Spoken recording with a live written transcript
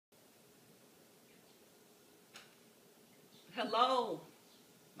Hello,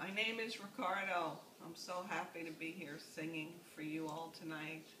 my name is Ricardo. I'm so happy to be here singing for you all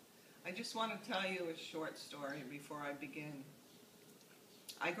tonight. I just want to tell you a short story before I begin.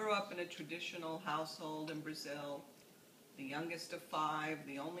 I grew up in a traditional household in Brazil, the youngest of 5,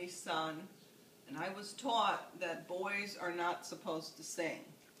 the only son, and I was taught that boys are not supposed to sing.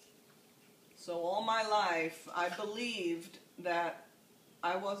 So all my life I believed that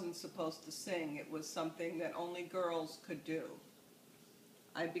I wasn't supposed to sing. It was something that only girls could do.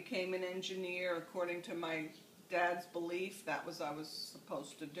 I became an engineer according to my dad's belief. That was what I was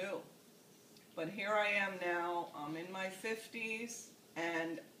supposed to do. But here I am now. I'm in my 50s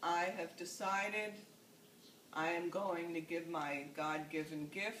and I have decided I am going to give my God-given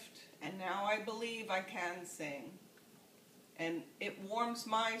gift, and now I believe I can sing. And it warms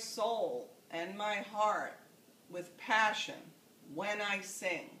my soul and my heart with passion when I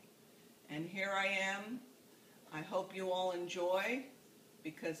sing. And here I am. I hope you all enjoy,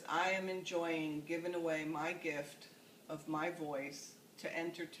 because I am enjoying giving away my gift of my voice to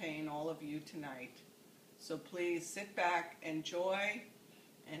entertain all of you tonight. So please sit back, enjoy,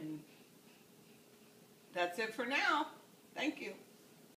 and that's it for now. Thank you.